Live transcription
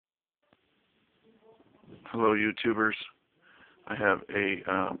Hello, YouTubers. I have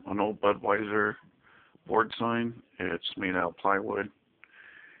an old Budweiser board sign. It's made out of plywood,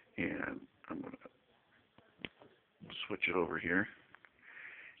 and I'm gonna switch it over here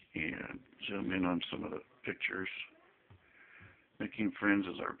and zoom in on some of the pictures. Making Friends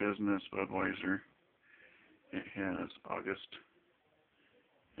is our business, Budweiser. It has August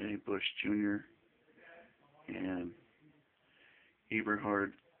A. Bush Jr. and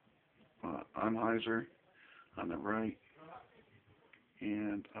Eberhard Anheuser on the right.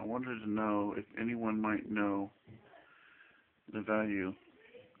 And I wanted to know if anyone might know the value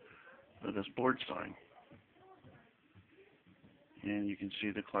of this board sign. And you can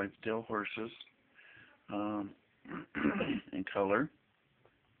see the Clydesdale horses in color.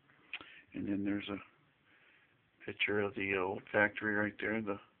 And then there's a picture of the old factory right there,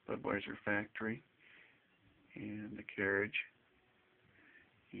 the Budweiser factory, and the carriage.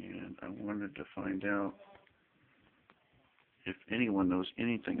 And I wanted to find out if anyone knows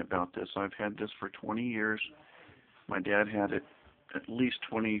anything about this. I've had this for 20 years. My dad had it at least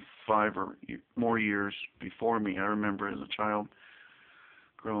 25 or more years before me. I remember as a child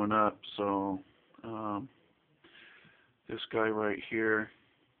growing up. So this guy right here,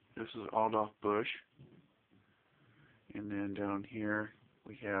 this is Adolf Bush. And then down here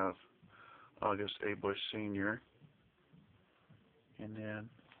we have August A. Bush Sr. And then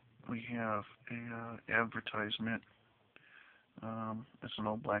we have a advertisement. It's an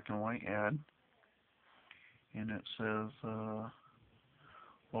old black and white ad, and it says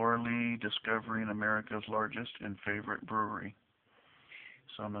Laura Lee discovering America's largest and favorite brewery.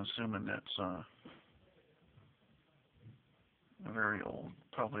 So I'm assuming that's a very old,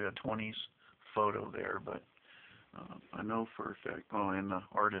 probably a 20s photo there, but I know for a fact, and the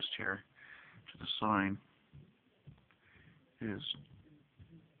artist here to the sign is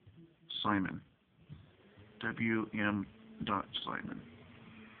Simon, W.M. Simon.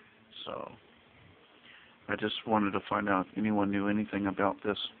 So I just wanted to find out if anyone knew anything about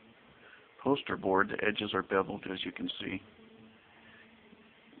this poster board. The edges are beveled, as you can see,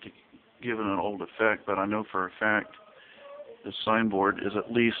 to give it an old effect, but I know for a fact this signboard is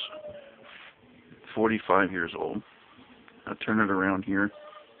at least 45 years old. I'll turn it around here.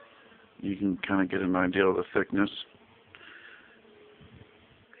 You can kind of get an idea of the thickness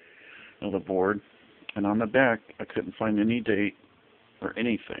of the board. And on the back, I couldn't find any date or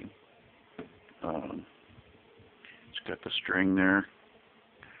anything. It's got the string there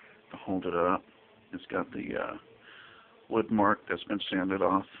to hold it up. It's got the wood mark that's been sanded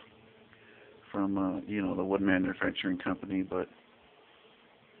off from, the wood manufacturing company. But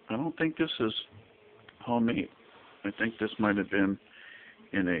I don't think this is homemade. I think this might have been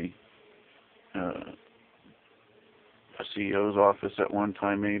in a CEO's office at one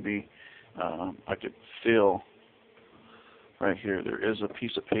time, maybe. I could feel right here, there is a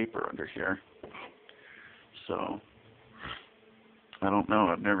piece of paper under here. So, I don't know.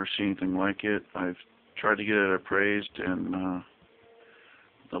 I've never seen anything like it. I've tried to get it appraised in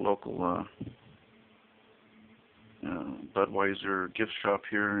the local Budweiser gift shop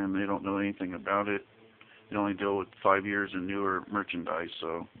here, and they don't know anything about it. They only deal with 5 years and newer merchandise.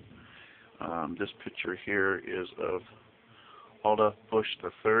 So, this picture here is of Adolf Bush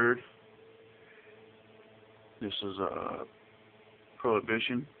III. This is a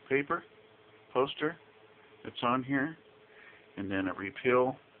Prohibition paper poster that's on here, and then a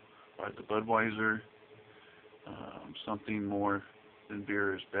repeal by the Budweiser, something more than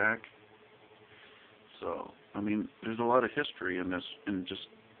beer is back. So, I mean, there's a lot of history in just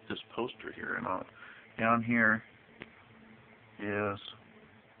this poster here. And down here is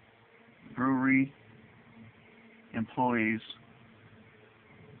brewery employees.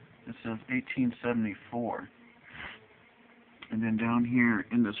 It says 1874. And then down here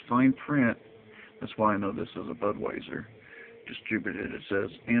in this fine print, that's why I know this is a Budweiser distributed. It says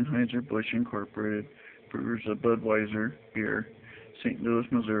Anheuser-Busch Incorporated, brewers of Budweiser beer, St. Louis,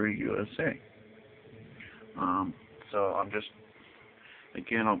 Missouri, USA. So I'm just,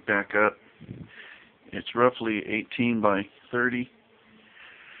 again, I'll back up. It's roughly 18 by 30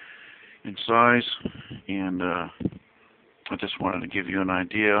 in size, and I just wanted to give you an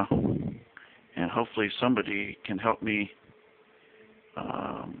idea, and hopefully somebody can help me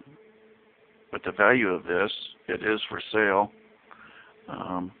with the value of this. It is for sale.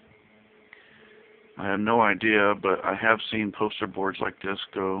 I have no idea, but I have seen poster boards like this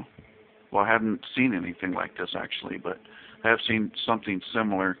go, well, I haven't seen anything like this actually, but I have seen something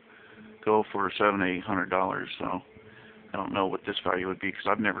similar go for $700 to $800. So I don't know what this value would be because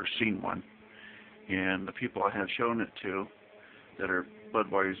I've never seen one. And the people I have shown it to that are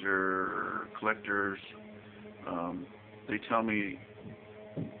Budweiser collectors, they tell me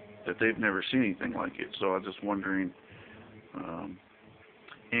that they've never seen anything like it. So I'm just wondering,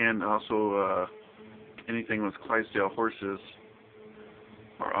 and also anything with Clydesdale horses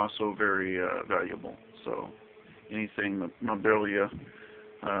are also very valuable. So anything memorabilia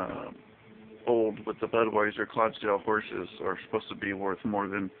old with the Budweiser Clydesdale horses are supposed to be worth more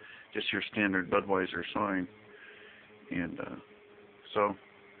than just your standard Budweiser sign. And so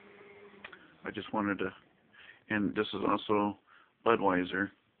I just wanted to, and this is also Budweiser,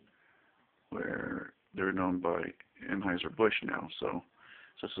 where they're known by Anheuser-Busch now. So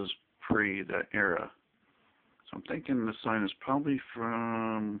this is pre that era. So I'm thinking the sign is probably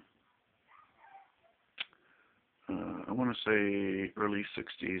from, I want to say early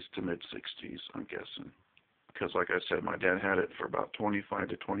 60s to mid 60s, I'm guessing. Because like I said, my dad had it for about 25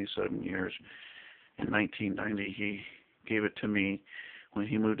 to 27 years. In 1990, he gave it to me when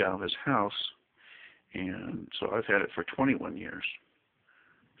he moved out of his house. And so I've had it for 21 years.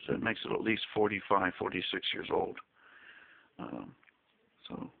 So it makes it at least 45, 46 years old.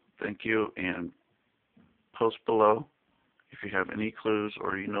 So thank you, and post below if you have any clues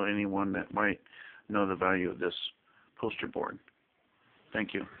or you know anyone that might know the value of this poster board.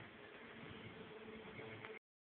 Thank you.